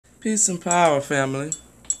Peace and power, family.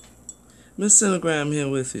 Miss Centigram here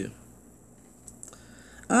with you.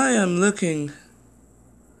 I am looking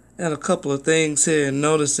at a couple of things here and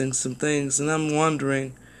noticing some things, and I'm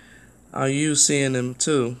wondering, are you seeing them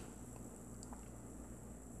too?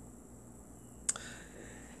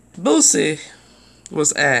 Boosie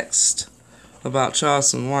was asked about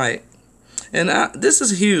Charleston White. And this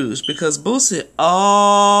is huge because Boosie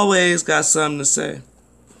always got something to say.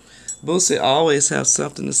 Boosie always has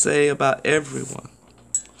something to say about everyone.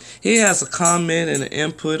 He has a comment and an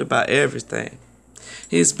input about everything.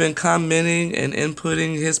 He's been commenting and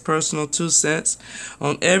inputting his personal 2 cents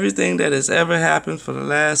on everything that has ever happened for the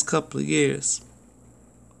last couple of years.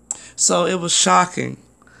 So it was shocking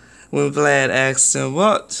when Vlad asked him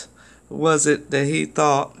what was it that he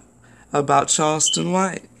thought about Charleston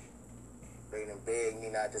White. They done begged me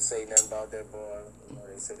not to say nothing about that boy.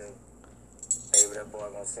 They said that boy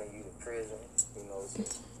gonna send you to prison. So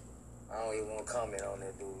I don't even want to comment on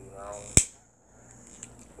that dude. He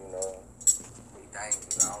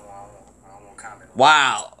dangerous. I don't want to comment on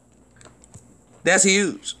Wow. That's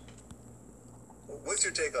huge. What's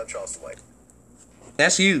your take on Charleston White?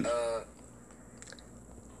 That's huge.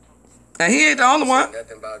 And he ain't the only one.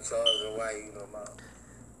 Nothing about Charleston White, Mom.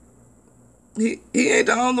 He ain't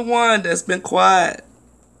the only one that's been quiet.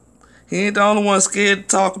 He ain't the only one scared to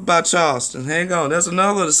talk about Charleston. Hang on, there's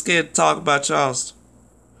another that's scared to talk about Charleston.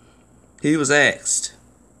 He was asked.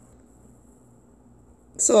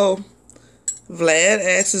 So, Vlad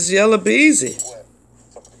asks Yella Beezy. What?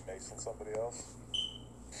 Somebody Mason, somebody else?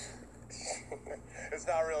 It's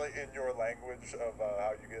not really in your language of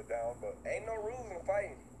how you get down, but Ain't no rules in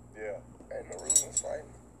fighting. yeah, Ain't no rules in fighting.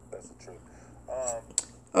 that's the truth.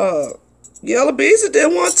 Yella Beezy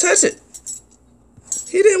didn't want to touch it.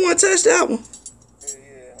 He didn't want to touch that one.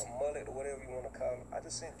 Yeah, a mullet or whatever you want to call it. I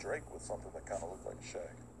just seen Drake with something that kind of looked like a shag.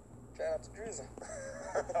 Shout out to Drizzy.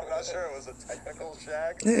 I'm not sure it was a technical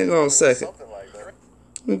shag. Hang on but a it was second. something like that.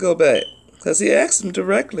 Let me go back. Because he asked him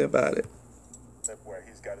directly about it. Where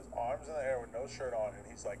he's got his arms in the air with no shirt on, and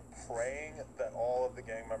he's like praying that all of the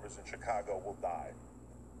gang members in Chicago will die.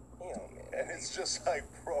 Man. And it's just like,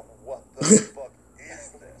 bro, what the fuck is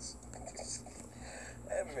this?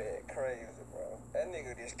 That man crazy, bro. That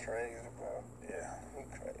nigga just crazy, bro. Yeah, He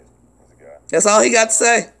crazy. who's the guy? That's all he got to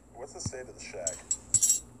say. What's the state of the shag?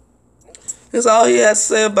 That's all he has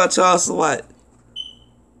to say about Charleston White.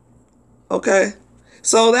 Okay?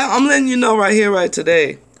 So that I'm letting you know right here, right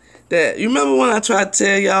today, that you remember when I tried to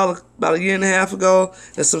tell y'all about a year and a half ago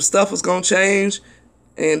that some stuff was going to change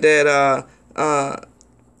and that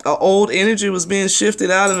old energy was being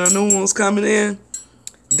shifted out and a new one was coming in?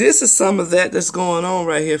 This is some of that that's going on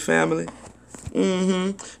right here, family.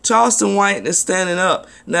 Charleston White is standing up.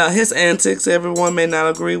 Now, his antics, everyone may not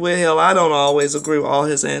agree with. Hell, I don't always agree with all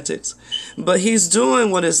his antics. But he's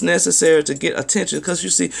doing what is necessary to get attention. Because, you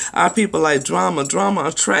see, our people like drama. Drama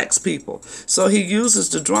attracts people. So he uses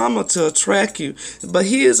the drama to attract you. But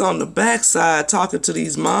he is on the backside talking to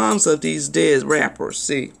these moms of these dead rappers.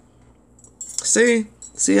 See?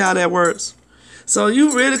 See how that works? So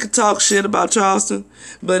you really could talk shit about Charleston,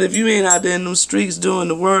 but if you ain't out there in them streets doing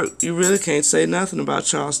the work, you really can't say nothing about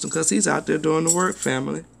Charleston because he's out there doing the work,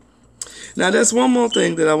 family. Now, there's one more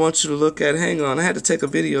thing that I want you to look at. Hang on. I had to take a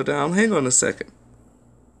video down. Hang on a second.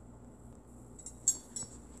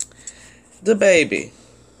 DaBaby.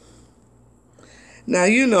 Now,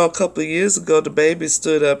 you know, a couple of years ago, DaBaby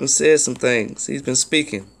stood up and said some things. He's been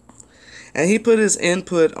speaking. And he put his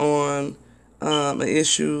input on an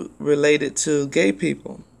issue related to gay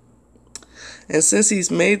people. And since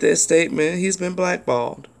he's made that statement, he's been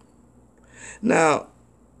blackballed. Now,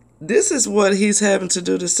 this is what he's having to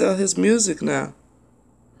do to sell his music now.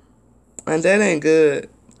 And that ain't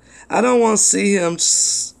good. I don't want to see him,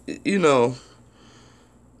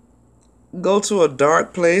 go to a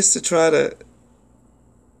dark place to try to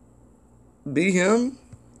be him.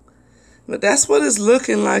 But that's what it's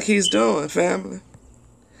looking like he's doing, family.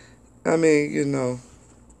 I mean,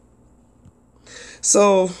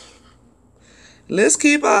 So, let's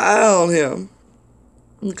keep our eye on him.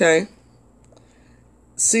 Okay?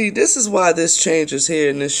 See, this is why this change is here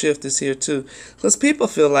and this shift is here too. Because people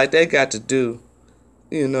feel like they got to do,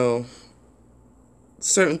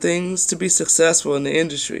 certain things to be successful in the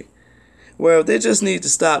industry. Where they just need to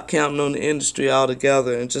stop counting on the industry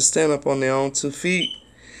altogether and just stand up on their own 2 feet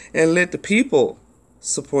and let the people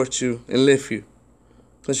support you and lift you.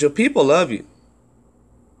 Because your people love you.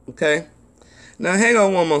 Okay? Now, hang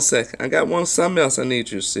on one more second. I got something else I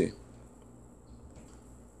need you to see.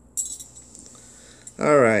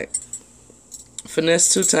 All right.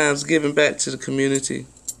 Finesse 2 times giving back to the community.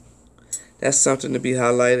 That's something to be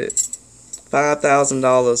highlighted.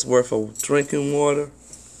 $5,000 worth of drinking water.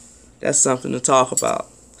 That's something to talk about.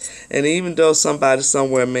 And even though somebody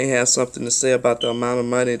somewhere may have something to say about the amount of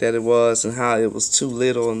money that it was and how it was too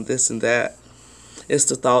little and this and that, it's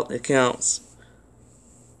the thought that counts.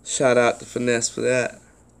 Shout out to Finesse for that.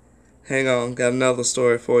 Hang on, got another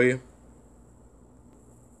story for you.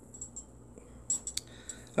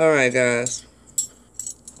 Alright, guys.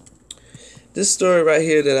 This story right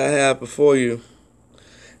here that I have before you,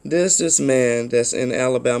 there's this man that's in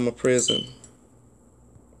Alabama prison.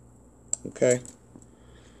 Okay?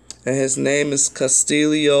 And his name is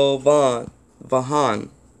Castillo Vahan.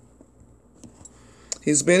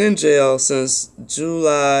 He's been in jail since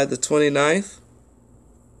July the 29th.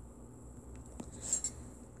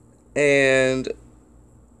 And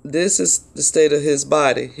this is the state of his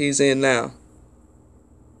body he's in now.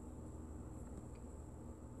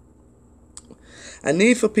 I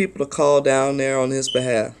need for people to call down there on his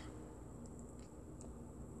behalf.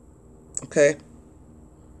 Okay?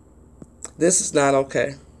 This is not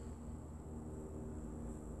okay.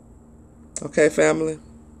 Okay, family?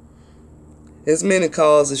 As many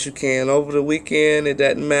calls as you can. Over the weekend, it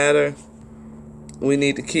doesn't matter. We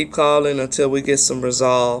need to keep calling until we get some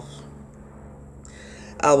resolve.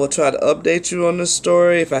 I will try to update you on this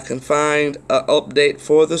story if I can find an update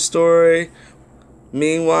for the story.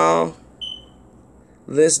 Meanwhile,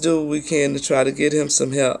 let's do what we can to try to get him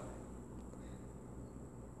some help.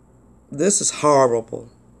 This is horrible.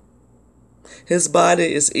 His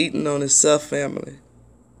body is eating on itself, family.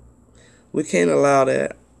 We can't allow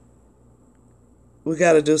that. We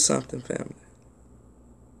got to do something, family.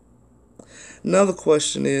 Another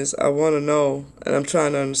question is, I want to know, and I'm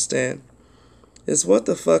trying to understand, is what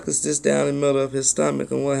the fuck is this down in the middle of his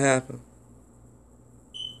stomach and what happened?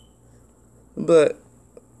 But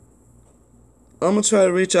I'm going to try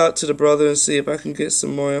to reach out to the brother and see if I can get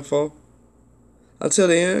some more info. Until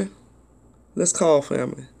the end, let's call,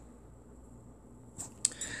 family.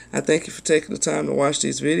 I thank you for taking the time to watch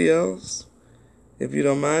these videos. If you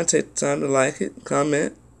don't mind, take the time to like it,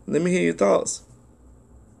 comment. Let me hear your thoughts.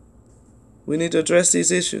 We need to address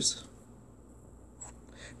these issues.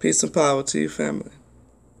 Peace and power to you, family.